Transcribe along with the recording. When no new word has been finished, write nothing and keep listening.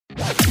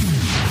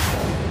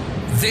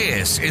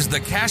This is the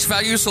Cash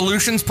Value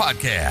Solutions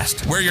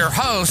Podcast, where your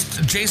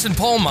hosts, Jason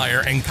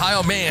Pohlmeyer and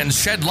Kyle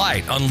Manns, shed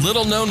light on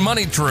little-known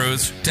money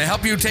truths to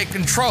help you take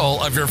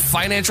control of your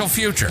financial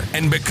future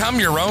and become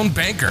your own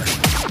banker.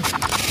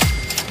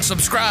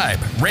 Subscribe,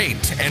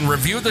 rate, and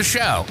review the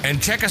show,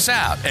 and check us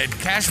out at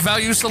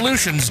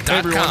cashvaluesolutions.com. Hey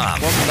everyone,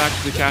 welcome back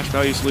to the Cash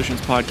Value Solutions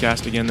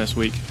Podcast again this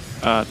week.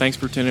 Thanks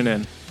for tuning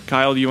in.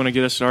 Kyle, do you want to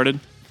get us started?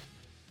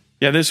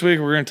 Yeah, this week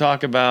we're going to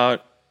talk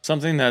about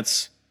something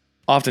that's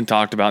often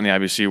talked about in the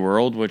IBC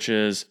world, which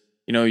is,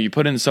 you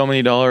put in so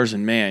many dollars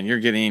and man, you're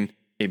getting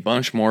a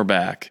bunch more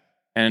back,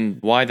 and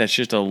why that's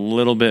just a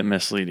little bit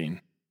misleading.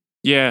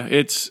 Yeah,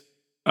 it's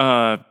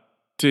to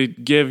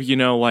give,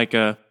 like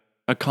a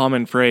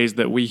common phrase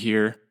that we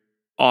hear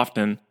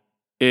often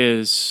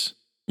is,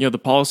 the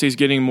policy is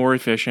getting more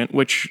efficient,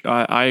 which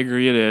I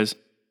agree it is,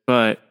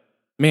 but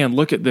man,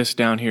 look at this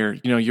down here.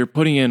 You're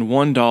putting in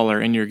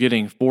 $1 and you're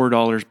getting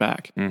 $4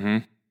 back. Mm-hmm.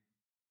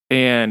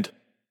 And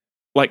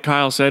like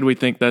Kyle said, we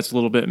think that's a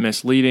little bit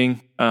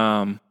misleading.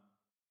 And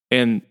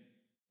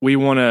we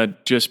want to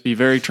just be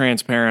very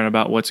transparent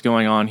about what's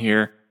going on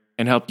here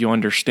and help you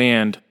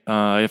understand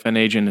if an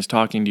agent is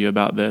talking to you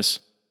about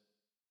this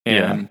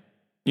and,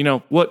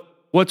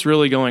 what's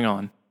really going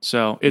on.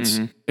 So it's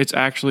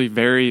actually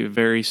very,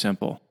 very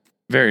simple.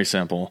 Very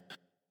simple.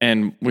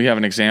 And we have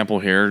an example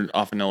here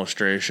off an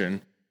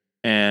illustration.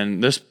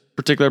 And this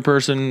particular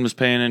person was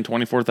paying in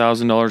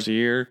 $24,000 a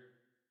year.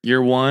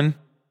 Year one,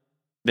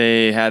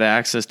 they had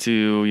access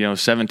to,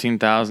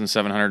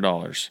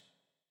 $17,700.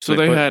 So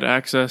they had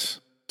access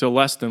to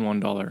less than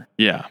 $1.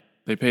 Yeah.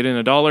 They paid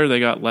in $1, they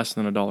got less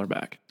than $1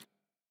 back.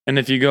 And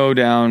if you go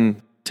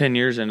down 10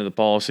 years into the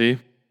policy,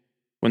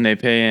 when they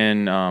pay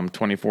in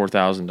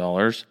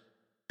 $24,000,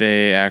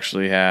 they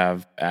actually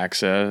have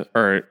access,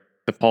 or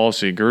the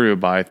policy grew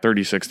by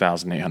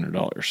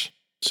 $36,800.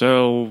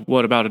 So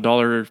what, about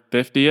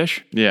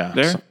 $1.50-ish? Yeah,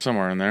 there?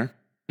 Somewhere in there.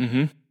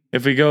 Mm-hmm.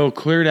 If we go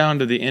clear down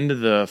to the end of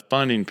the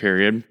funding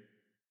period,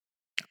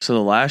 so the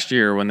last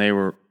year when they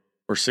were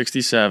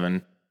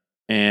 67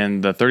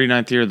 and the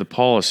 39th year of the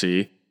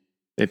policy,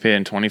 they paid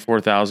in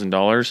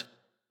 $24,000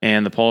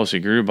 and the policy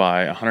grew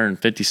by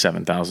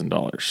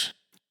 $157,000.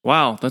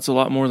 Wow, that's a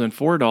lot more than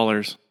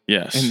 $4.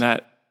 Yes. In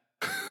that.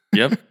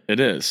 Yep, it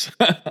is.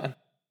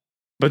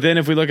 But then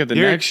if we look at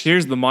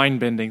here's the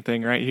mind-bending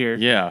thing right here.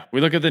 Yeah, we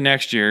look at the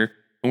next year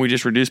and we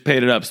just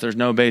paid it up, so there's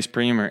no base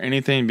premium or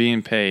anything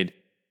being paid.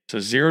 So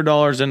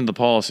 $0 into the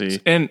policy.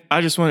 And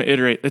I just want to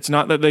iterate, it's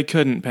not that they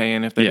couldn't pay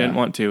in if they didn't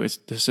want to.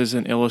 This is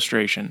an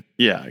illustration.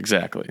 Yeah,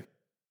 exactly.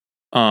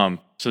 So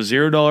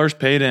 $0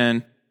 paid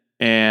in,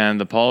 and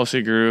the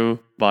policy grew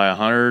by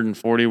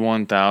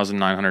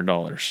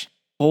 $141,900.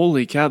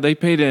 Holy cow, they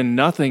paid in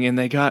nothing and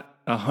they got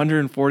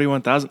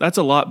 $141,000. That's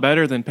a lot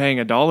better than paying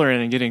 $1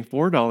 in and getting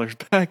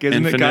 $4 back,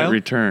 isn't it, Kyle? Infinite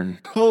return.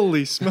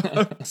 Holy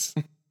smokes.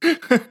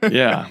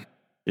 Yeah.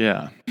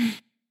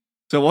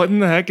 So what in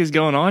the heck is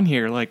going on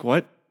here? Like,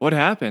 what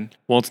happened?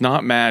 Well, it's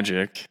not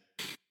magic.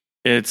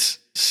 It's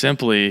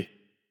simply,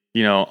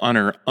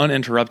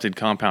 uninterrupted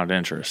compound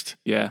interest.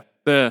 Yeah.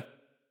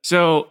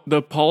 So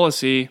the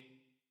policy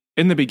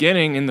in the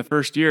beginning, in the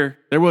first year,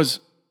 there was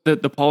the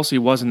policy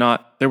was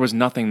not, there was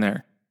nothing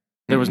there.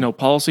 There was no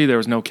policy, there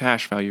was no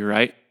cash value,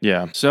 right?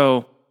 Yeah.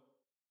 So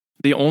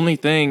the only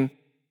thing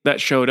that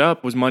showed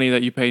up was money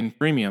that you paid in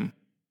premium.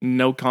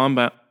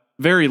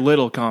 Very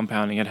little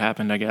compounding had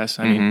happened, I guess.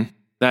 I mean,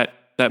 that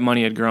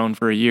money had grown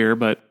for a year,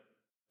 but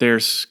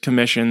there's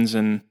commissions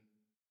and,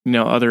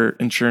 other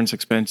insurance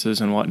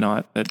expenses and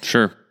whatnot that,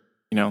 sure,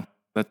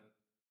 that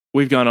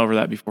we've gone over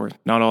that before.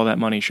 Not all that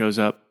money shows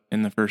up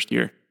in the first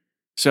year.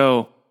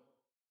 So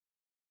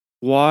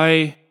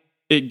why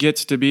it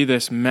gets to be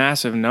this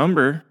massive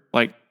number,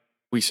 like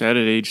we said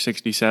at age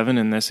 67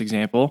 in this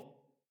example,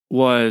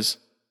 was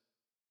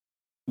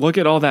look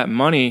at all that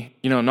money,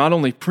 not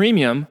only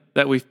premium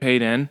that we've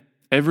paid in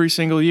every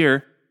single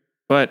year,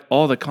 but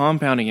all the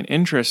compounding and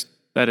interest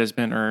that has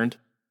been earned.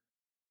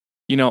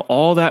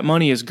 All that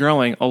money is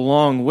growing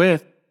along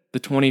with the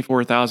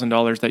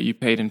 $24,000 that you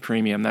paid in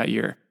premium that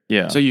year.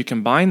 Yeah. So you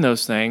combine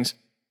those things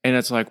and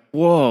it's like,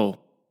 whoa,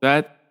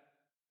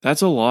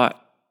 that's a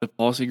lot. The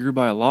policy grew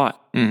by a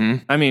lot.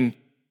 Mm-hmm. I mean,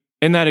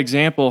 in that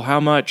example, how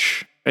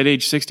much at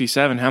age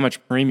 67, how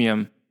much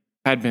premium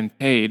had been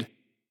paid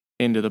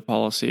into the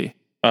policy?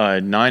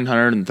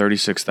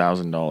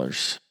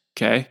 $936,000.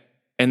 Okay.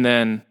 And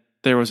then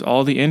there was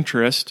all the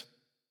interest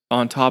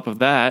on top of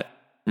that,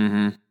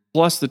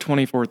 plus the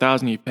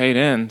 $24,000 you paid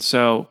in.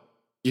 So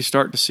you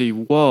start to see,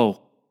 whoa,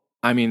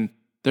 I mean,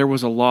 there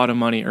was a lot of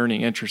money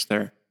earning interest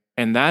there.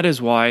 And that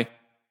is why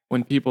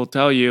when people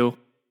tell you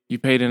you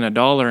paid in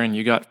 $1 and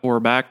you got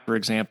 $4 back, for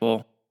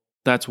example,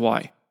 that's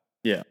why.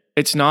 Yeah.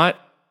 It's not,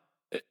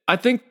 I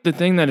think the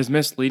thing that is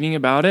misleading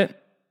about it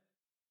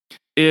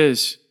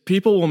is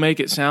people will make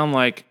it sound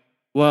like,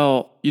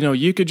 well,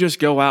 you could just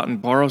go out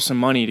and borrow some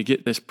money to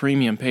get this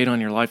premium paid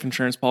on your life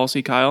insurance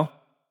policy, Kyle.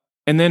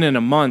 And then in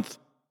a month,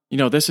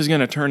 this is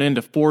going to turn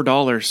into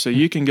 $4. So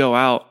you can go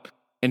out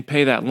and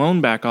pay that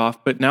loan back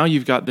off. But now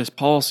you've got this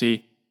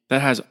policy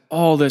that has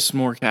all this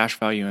more cash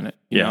value in it.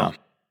 You know?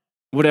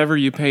 Whatever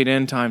you paid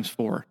in times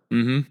 4.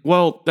 Mm-hmm.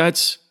 Well,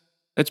 that's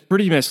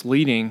pretty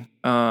misleading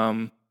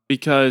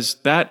because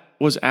that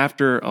was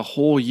after a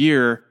whole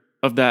year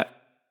of that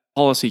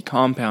policy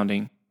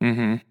compounding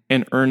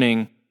and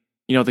earning,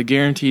 the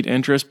guaranteed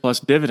interest plus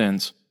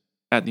dividends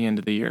at the end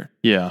of the year.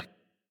 Yeah.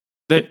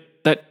 That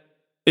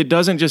it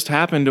doesn't just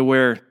happen to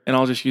where, and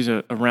I'll just use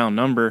a round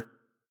number,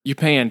 you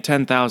pay in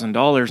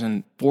 $10,000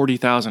 and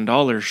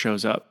 $40,000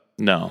 shows up.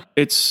 No.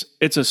 It's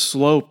a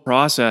slow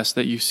process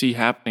that you see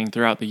happening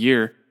throughout the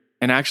year.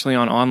 And actually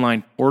on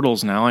online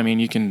portals now, I mean,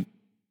 you can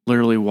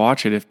literally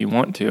watch it if you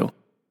want to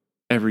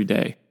every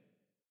day.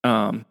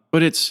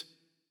 But it's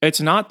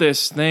not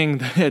this thing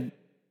that,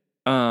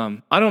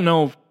 I don't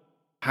know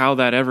how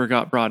that ever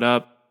got brought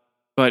up,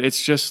 but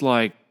it's just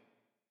like,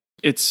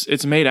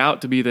 it's made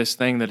out to be this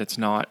thing that it's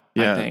not,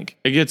 I think.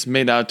 It gets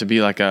made out to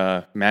be like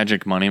a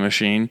magic money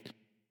machine.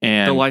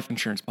 And the life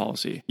insurance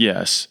policy.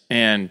 Yes.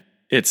 And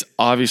it's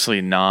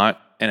obviously not,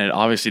 and it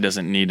obviously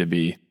doesn't need to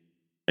be.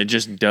 It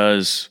just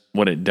does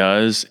what it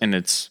does, and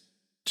it's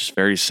just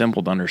very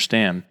simple to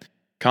understand.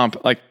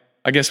 I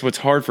guess what's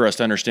hard for us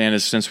to understand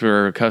is, since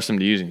we're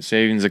accustomed to using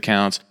savings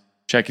accounts,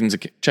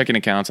 checking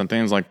accounts, and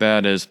things like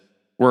that, is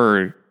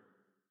we're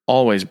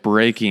always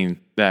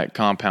breaking that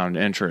compound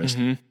interest.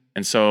 Mm-hmm.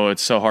 And so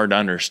it's so hard to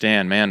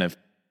understand, man, if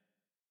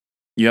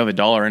you have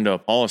 $1 into a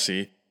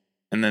policy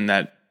and then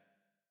that,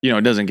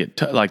 it doesn't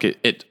get,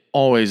 it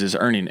always is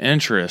earning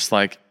interest,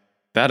 like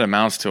that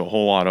amounts to a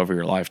whole lot over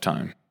your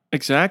lifetime.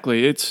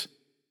 Exactly. It's,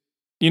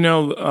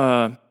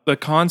 the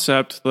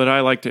concept that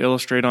I like to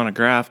illustrate on a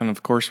graph, and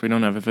of course we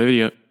don't have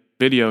a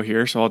video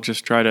here, so I'll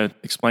just try to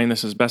explain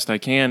this as best I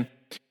can,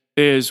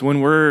 is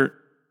when we're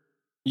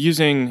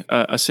using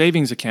a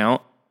savings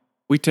account,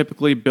 we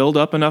typically build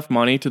up enough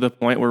money to the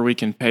point where we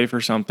can pay for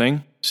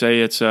something.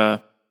 Say it's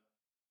a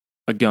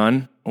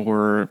gun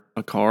or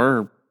a car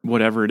or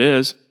whatever it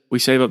is. We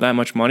save up that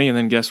much money, and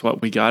then guess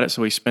what? We got it,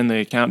 so we spend the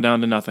account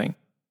down to nothing.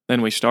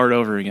 Then we start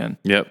over again.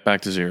 Yep,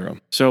 back to zero.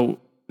 So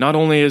not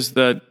only is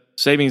the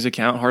savings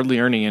account hardly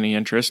earning any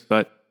interest,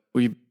 but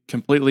we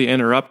completely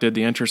interrupted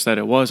the interest that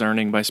it was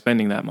earning by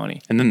spending that money.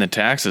 And then the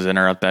taxes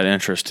interrupt that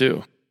interest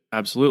too.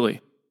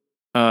 Absolutely.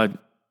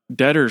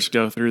 Debtors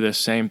go through this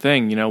same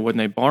thing. When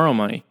they borrow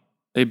money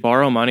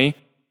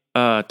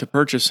to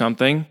purchase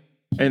something,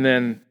 and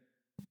then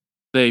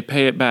they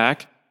pay it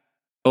back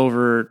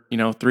over,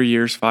 3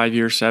 years, 5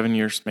 years, 7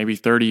 years, maybe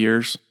 30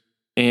 years.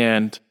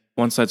 And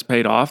once that's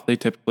paid off, they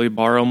typically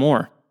borrow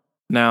more.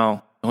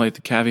 Now, the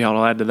caveat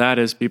I'll add to that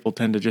is people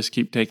tend to just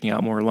keep taking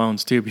out more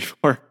loans too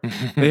before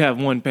they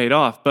have one paid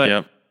off.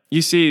 But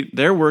You see,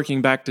 they're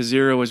working back to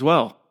zero as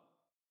well.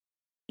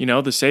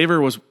 The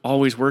saver was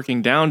always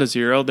working down to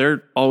zero.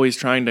 They're always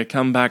trying to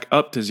come back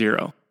up to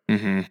zero.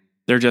 Mm-hmm.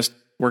 They're just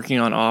working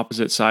on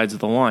opposite sides of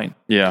the line.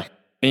 Yeah.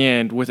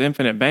 And with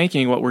infinite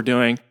banking, what we're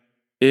doing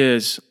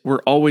is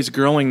we're always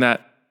growing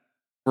that.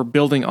 We're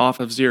building off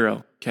of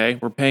zero. Okay.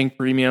 We're paying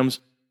premiums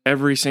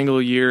every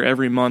single year,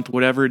 every month,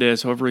 whatever it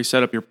is, however we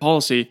set up your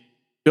policy,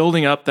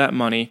 building up that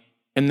money.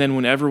 And then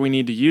whenever we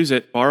need to use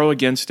it, borrow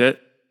against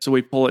it. So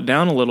we pull it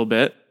down a little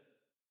bit,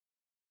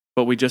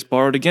 but we just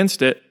borrowed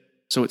against it.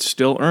 So it's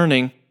still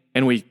earning,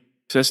 and we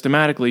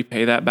systematically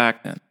pay that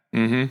back then.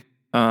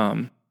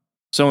 Mm-hmm.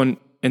 So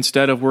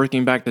instead of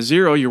working back to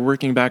zero, you're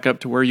working back up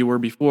to where you were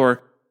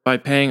before by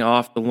paying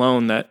off the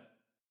loan that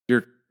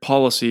your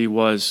policy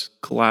was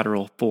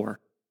collateral for.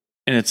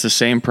 And it's the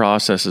same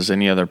process as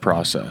any other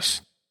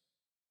process.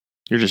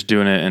 You're just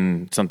doing it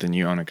in something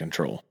you own and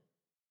control.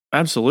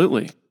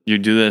 Absolutely. You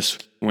do this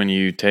when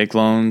you take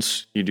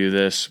loans. You do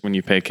this when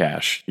you pay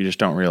cash. You just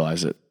don't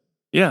realize it.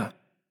 Yeah.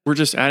 We're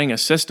just adding a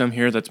system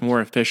here that's more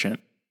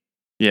efficient.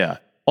 Yeah.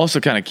 Also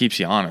kind of keeps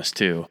you honest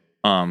too.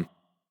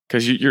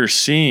 Because you're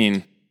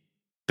seeing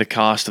the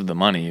cost of the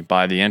money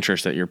by the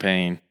interest that you're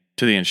paying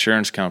to the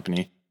insurance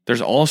company.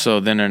 There's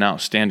also then an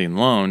outstanding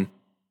loan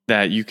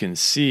that you can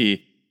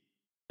see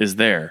is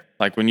there.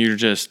 Like when you're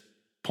just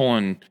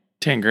pulling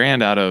 10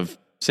 grand out of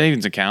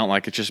savings account,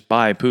 like it's just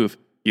poof.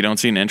 You don't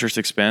see an interest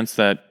expense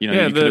that you could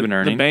have been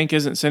earning. The bank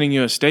isn't sending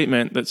you a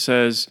statement that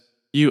says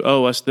you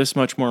owe us this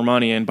much more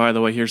money, and by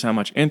the way, here's how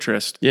much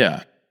interest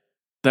that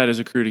is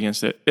accrued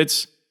against it.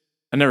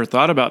 I never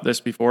thought about this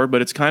before, but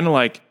it's kind of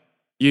like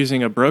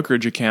using a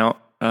brokerage account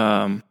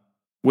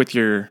with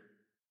your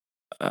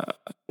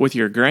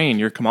grain,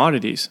 your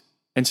commodities.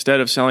 Instead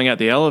of selling at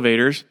the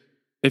elevators,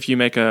 if you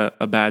make a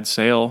bad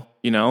sale,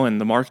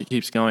 and the market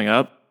keeps going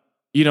up,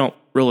 you don't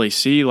really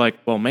see like,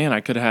 well, man,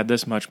 I could have had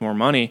this much more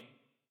money.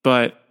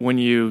 But when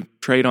you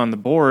trade on the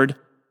board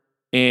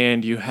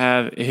and you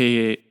have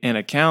an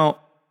account,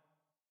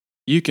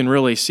 you can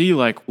really see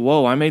like,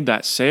 whoa, I made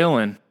that sale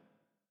and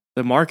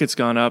the market's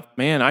gone up.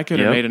 Man, I could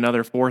have made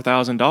another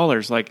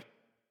 $4,000. Like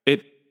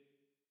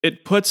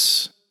it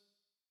puts,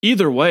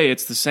 either way,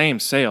 it's the same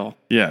sale.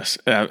 Yes,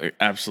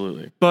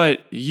 absolutely.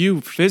 But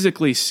you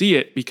physically see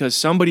it because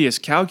somebody is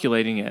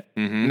calculating it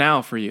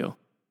now for you.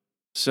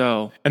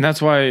 So, and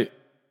that's why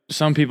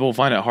some people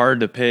find it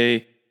hard to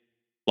pay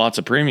lots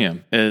of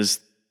premium is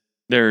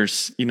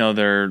there's, they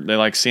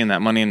like seeing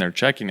that money in their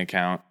checking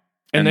account.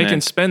 And they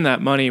can spend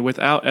that money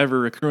without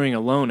ever accruing a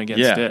loan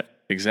against it.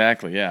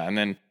 Exactly. Yeah. And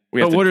then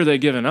what are they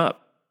giving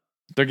up?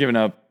 They're giving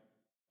up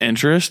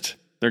interest.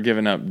 They're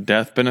giving up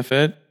death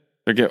benefit.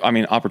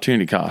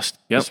 Opportunity cost.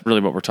 That's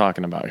really what we're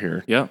talking about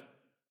here. Yeah.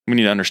 We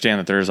need to understand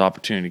that there is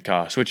opportunity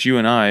cost, which you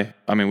and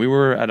we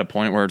were at a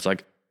point where it's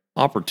like,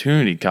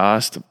 opportunity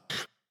cost.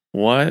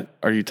 What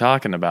are you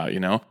talking about?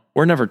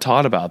 We're never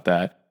taught about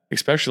that,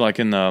 especially like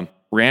in the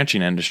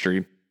ranching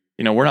industry.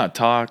 We're not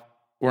taught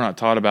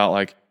about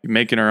like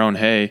making our own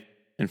hay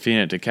and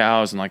feeding it to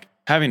cows and like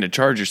having to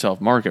charge yourself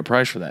market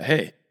price for that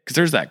hay. Because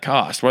there's that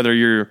cost, whether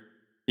you're,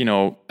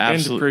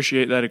 and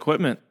depreciate that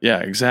equipment. Yeah,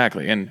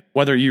 exactly. And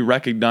whether you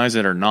recognize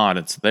it or not,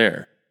 it's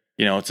there.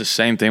 It's the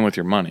same thing with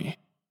your money.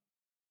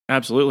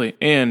 Absolutely.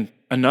 And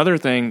another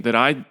thing that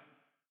I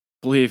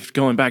believe,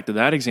 going back to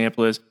that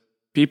example, is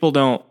people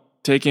don't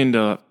take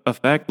into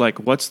effect, like,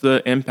 what's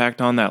the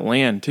impact on that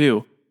land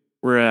too?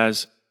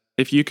 Whereas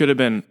if you could have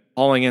been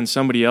hauling in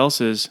somebody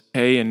else's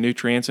hay and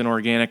nutrients and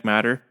organic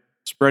matter,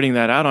 spreading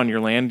that out on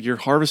your land, you're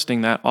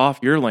harvesting that off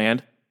your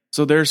land.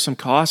 So there's some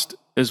cost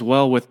as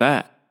well with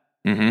that.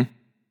 Mm-hmm.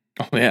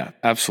 Oh yeah,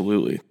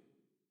 absolutely.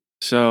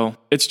 So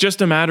it's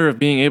just a matter of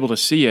being able to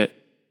see it,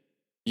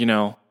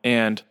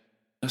 and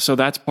so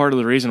that's part of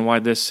the reason why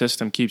this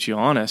system keeps you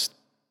honest.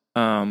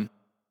 But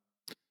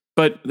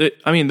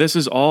this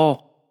is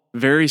all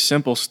very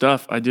simple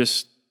stuff. I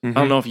don't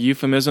know if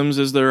euphemisms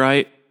is the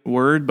right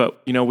word,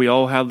 but we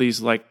all have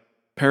these like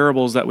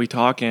parables that we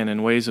talk in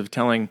and ways of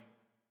telling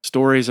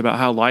stories about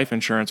how life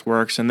insurance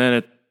works. And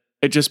then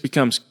it just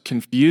becomes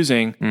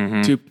confusing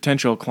to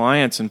potential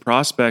clients and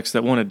prospects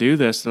that want to do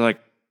this. They're like,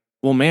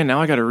 well, man,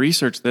 now I got to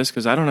research this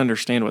because I don't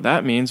understand what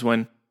that means,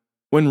 when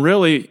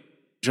really,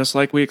 just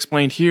like we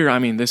explained here,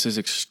 this is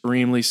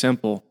extremely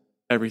simple,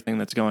 everything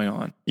that's going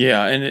on.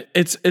 Yeah, and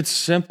it's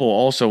simple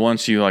also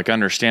once you like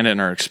understand it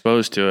and are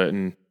exposed to it.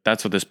 And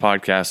that's what this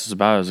podcast is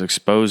about, is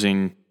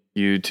exposing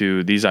you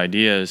to these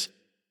ideas.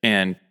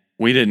 And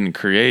we didn't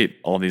create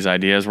all these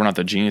ideas. We're not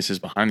the geniuses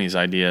behind these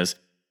ideas.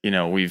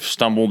 We've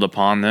stumbled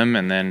upon them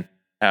and then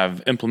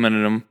have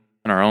implemented them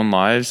in our own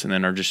lives, and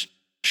then are just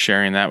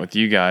sharing that with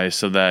you guys,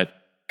 so that,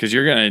 because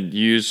you're going to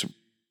use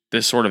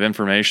this sort of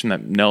information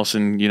that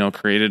Nelson,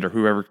 created, or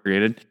whoever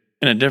created,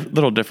 in a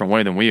little different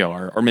way than we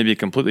are, or maybe a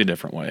completely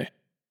different way.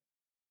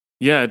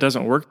 Yeah, it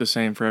doesn't work the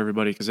same for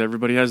everybody because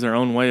everybody has their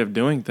own way of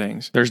doing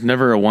things. There's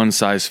never a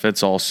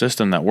one-size-fits-all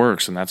system that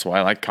works, and that's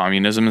why like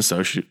communism and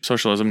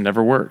socialism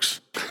never works.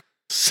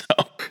 So...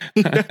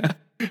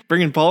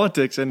 Bringing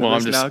politics into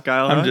this now,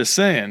 Kyle. I'm just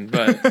saying,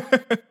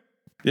 but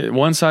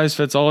one size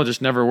fits all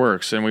just never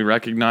works, and we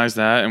recognize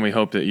that, and we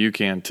hope that you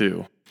can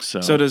too.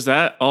 So does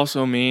that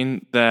also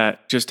mean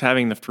that just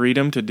having the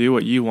freedom to do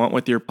what you want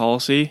with your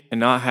policy and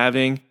not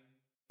having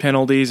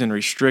penalties and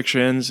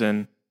restrictions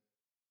and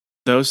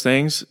those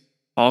things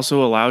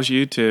also allows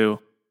you to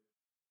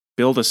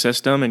build a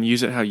system and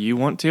use it how you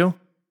want to?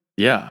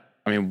 Yeah.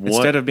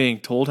 Instead of being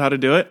told how to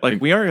do it,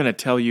 like we aren't going to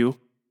tell you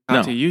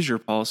how to use your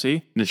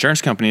policy. The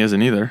insurance company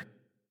isn't either.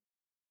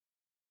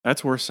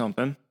 That's worth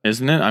something.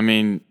 Isn't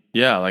it?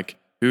 Yeah, like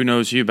who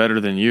knows you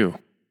better than you?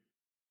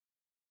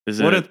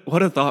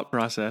 What a thought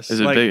process.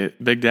 Is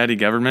it big daddy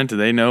government? Do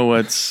they know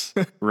what's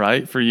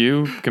right for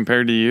you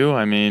compared to you?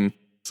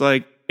 It's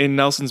like in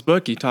Nelson's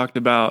book, he talked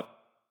about,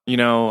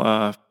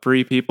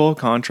 free people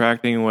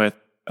contracting with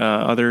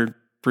other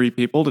free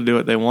people to do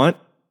what they want.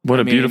 What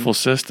a beautiful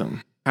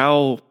system.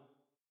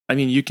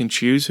 You can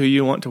choose who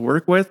you want to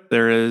work with.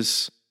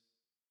 There's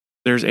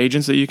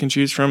agents that you can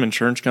choose from,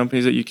 insurance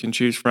companies that you can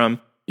choose from.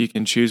 You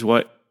can choose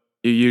what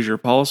you use your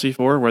policy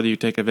for, whether you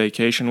take a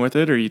vacation with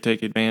it or you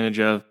take advantage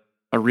of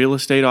a real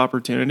estate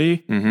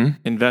opportunity,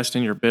 invest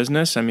in your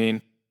business.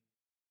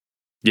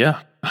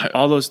 Yeah.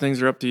 All those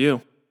things are up to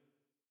you.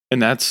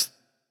 And that's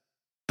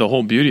the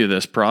whole beauty of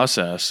this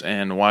process,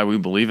 and why we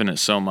believe in it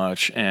so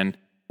much, and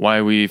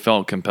why we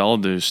felt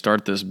compelled to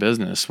start this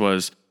business,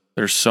 was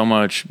there's so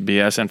much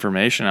BS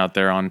information out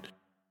there on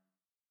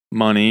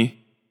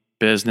money,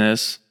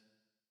 business,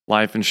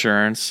 life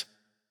insurance.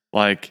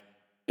 Like,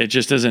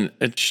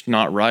 it's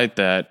not right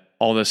that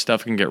all this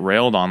stuff can get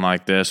railed on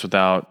like this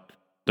without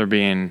there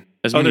being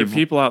as other many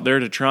people out there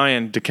to try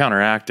and to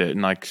counteract it.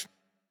 And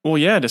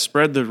to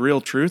spread the real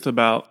truth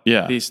about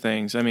these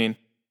things.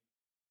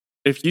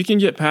 If you can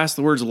get past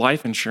the words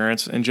life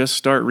insurance and just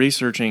start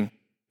researching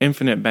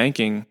infinite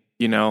banking,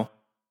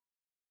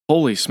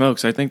 holy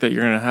smokes, I think that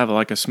you're going to have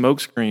like a smoke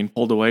screen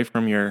pulled away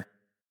from your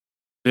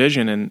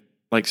vision and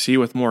like see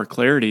with more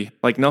clarity.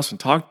 Like Nelson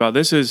talked about,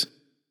 this is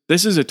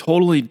a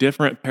totally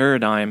different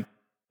paradigm,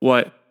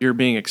 what you're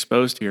being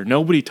exposed to here.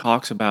 Nobody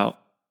talks about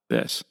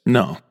this.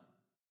 No.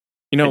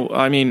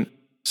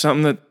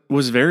 Something that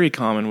was very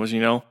common was,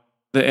 the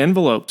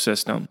envelope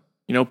system.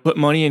 Put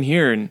money in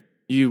here and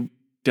you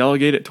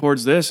delegate it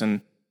towards this, and,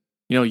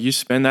 you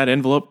spend that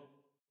envelope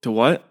to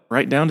what?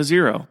 Right down to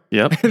zero.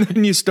 Yep. And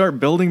then you start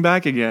building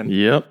back again.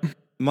 Yep.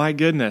 My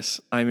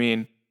goodness.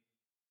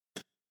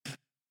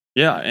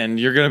 Yeah, and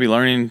you're going to be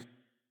learning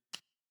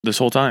this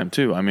whole time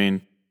too. I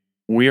mean,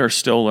 we are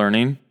still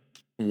learning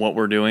what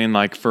we're doing,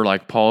 like for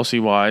like policy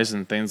wise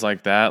and things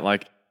like that,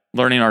 like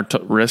learning our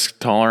risk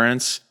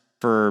tolerance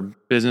for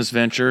business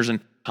ventures and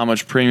how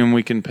much premium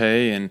we can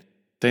pay and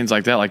things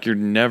like that. Like you're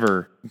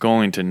never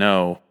going to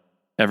know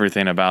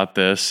everything about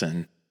this,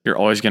 and you're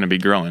always going to be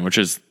growing, which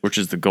is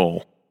the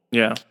goal.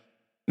 Yeah.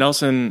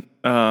 Nelson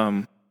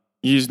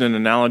used an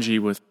analogy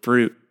with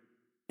fruit,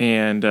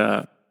 and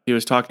he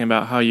was talking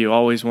about how you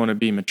always want to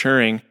be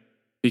maturing,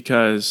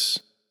 because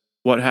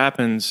what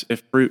happens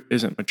if fruit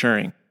isn't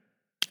maturing?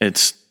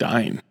 It's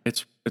dying.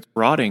 It's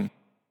rotting.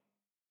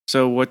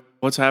 So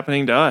what's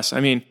happening to us? I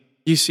mean,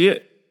 you see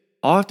it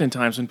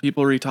oftentimes when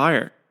people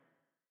retire.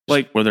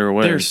 Like wither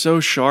away. They're so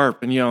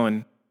sharp and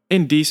and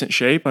in decent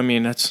shape. I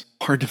mean, it's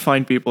hard to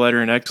find people that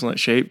are in excellent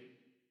shape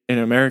in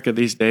America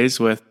these days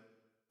with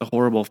the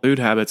horrible food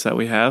habits that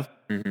we have.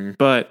 Mm-hmm.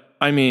 But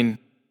I mean,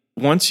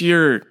 once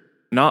you're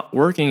not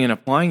working and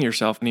applying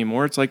yourself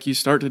anymore, it's like you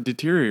start to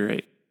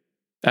deteriorate.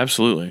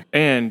 Absolutely.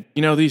 And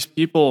these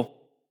people,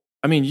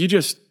 I mean,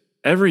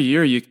 every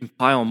year you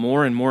compile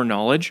more and more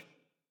knowledge.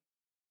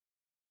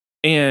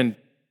 And,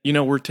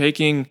 we're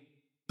taking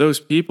those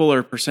people or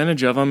a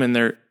percentage of them and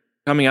they're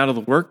coming out of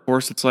the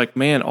workforce. It's like,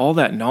 man, all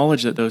that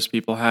knowledge that those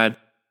people had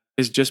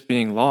is just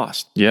being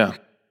lost. Yeah.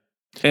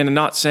 And I'm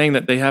not saying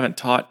that they haven't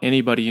taught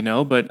anybody,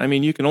 but I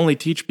mean, you can only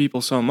teach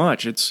people so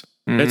much. It's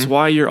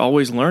why you're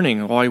always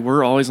learning, why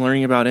we're always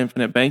learning about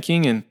infinite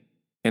banking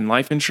and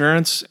life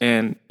insurance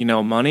and,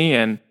 money.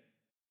 And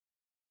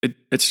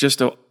it's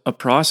just a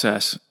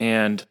process,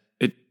 and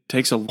it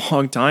takes a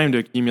long time to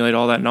accumulate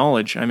all that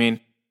knowledge. I mean,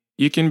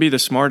 you can be the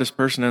smartest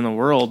person in the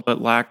world,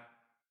 but lack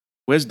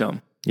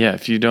wisdom. Yeah.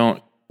 If you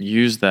don't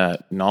use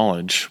that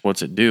knowledge,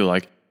 what's it do?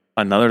 Like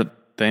another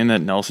thing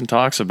that Nelson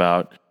talks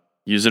about,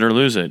 use it or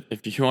lose it.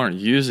 If you aren't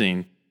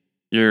using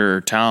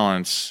your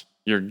talents,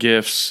 your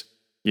gifts,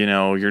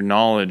 your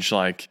knowledge,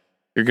 like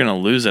you're going to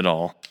lose it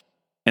all,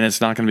 and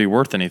it's not going to be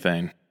worth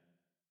anything.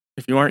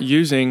 If you aren't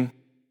using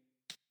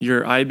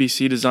your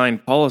IBC design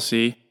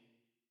policy,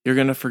 you're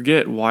going to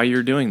forget why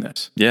you're doing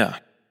this. Yeah,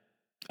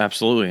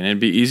 absolutely. And it'd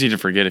be easy to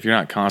forget if you're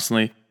not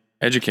constantly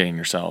educating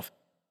yourself.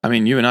 I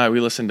mean, you and I, we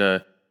listen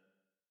to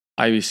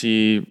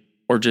IBC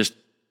or just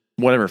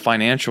whatever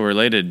financial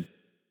related,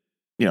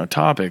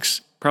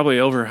 topics. Probably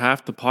over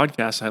half the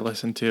podcasts I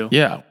listen to.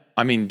 Yeah.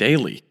 I mean,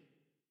 daily,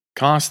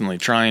 constantly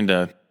trying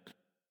to,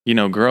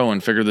 grow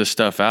and figure this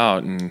stuff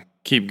out and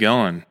keep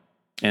going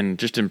and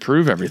just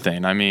improve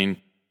everything. I mean,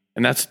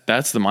 and that's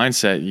the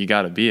mindset you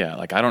got to be at.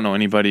 Like, I don't know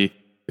anybody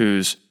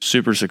who's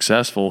super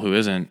successful who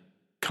isn't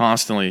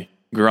constantly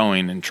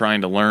growing and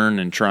trying to learn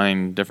and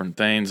trying different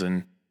things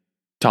and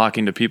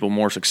talking to people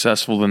more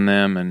successful than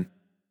them and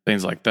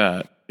things like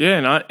that.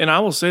 Yeah, and I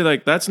will say,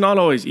 like, that's not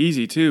always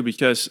easy too,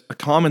 because a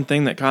common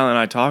thing that Kyle and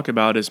I talk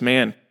about is,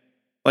 man,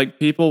 like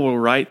people will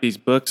write these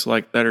books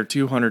like that are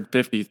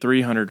 250,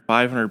 300,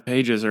 500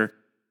 pages, or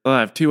they'll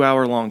have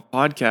 2-hour-long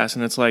podcasts,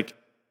 and it's like,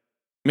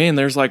 man,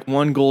 there's like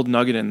one gold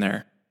nugget in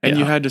there, and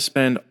you had to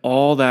spend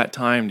all that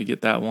time to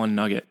get that one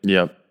nugget.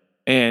 Yep.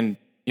 And,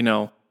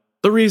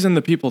 the reason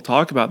that people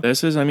talk about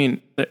this is, I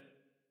mean, that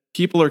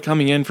people are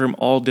coming in from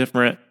all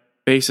different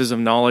bases of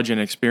knowledge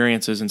and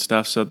experiences and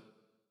stuff, so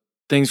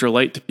things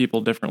relate to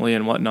people differently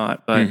and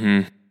whatnot. But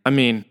I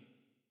mean,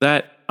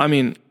 I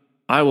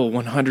will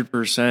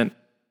 100%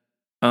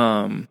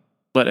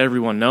 let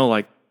everyone know,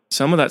 like,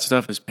 some of that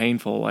stuff is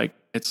painful. Like,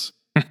 it's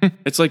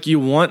like you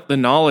want the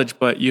knowledge,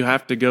 but you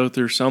have to go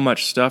through so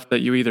much stuff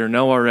that you either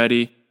know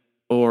already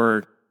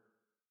or,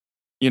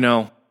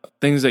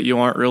 things that you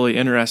aren't really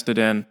interested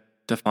in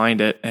to find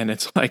it. And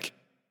it's like,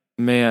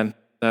 man,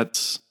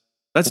 that's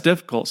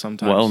difficult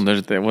sometimes. Well,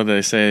 what do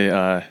they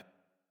say?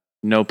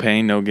 No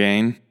pain, no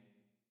gain.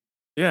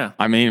 Yeah.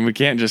 I mean, we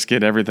can't just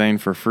get everything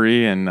for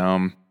free and,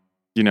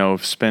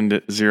 spend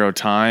it zero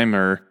time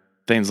or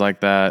things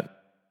like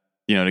that,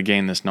 to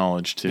gain this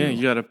knowledge too. Yeah,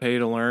 you got to pay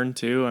to learn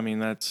too. I mean,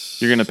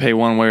 you're going to pay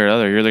one way or the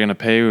other. You're either going to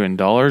pay in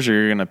dollars or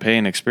you're going to pay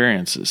in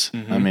experiences.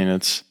 I mean,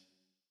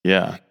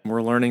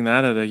 we're learning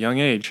that at a young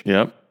age.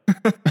 Yep.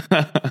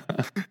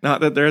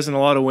 Not that there isn't a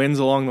lot of wins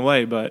along the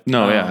way, but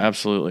no, yeah,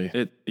 absolutely.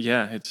 And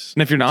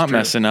if you're not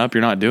messing up,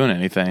 you're not doing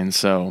anything.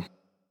 So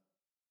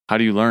how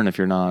do you learn if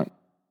you're not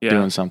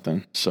doing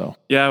something? So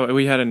yeah,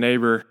 we had a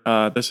neighbor.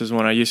 This is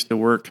when I used to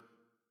work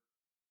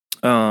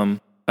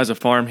as a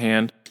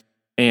farmhand,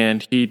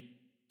 and he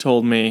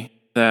told me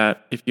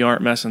that if you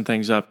aren't messing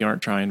things up, you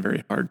aren't trying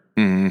very hard.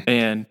 Mm-hmm.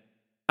 And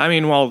I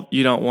mean, while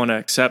you don't want to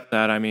accept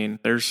that, I mean,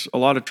 there's a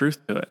lot of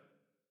truth to it.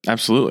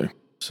 Absolutely.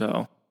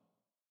 So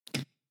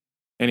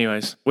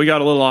anyways, we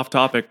got a little off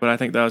topic, but I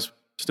think that was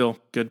still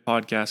good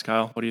podcast,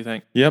 Kyle. What do you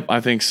think? Yep,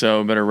 I think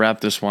so. Better wrap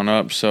this one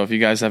up. So if you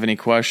guys have any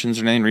questions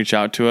or anything, reach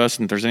out to us.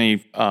 And if there's any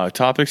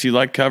topics you'd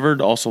like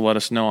covered, also let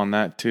us know on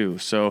that too.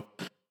 So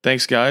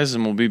thanks, guys,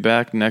 and we'll be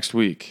back next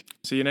week.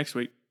 See you next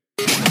week.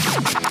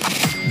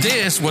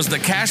 This was the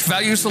Cash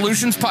Value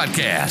Solutions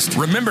Podcast.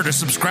 Remember to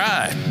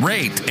subscribe,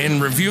 rate,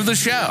 and review the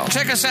show.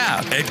 Check us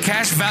out at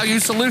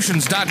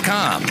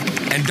cashvaluesolutions.com.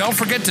 And don't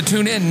forget to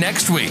tune in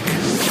next week.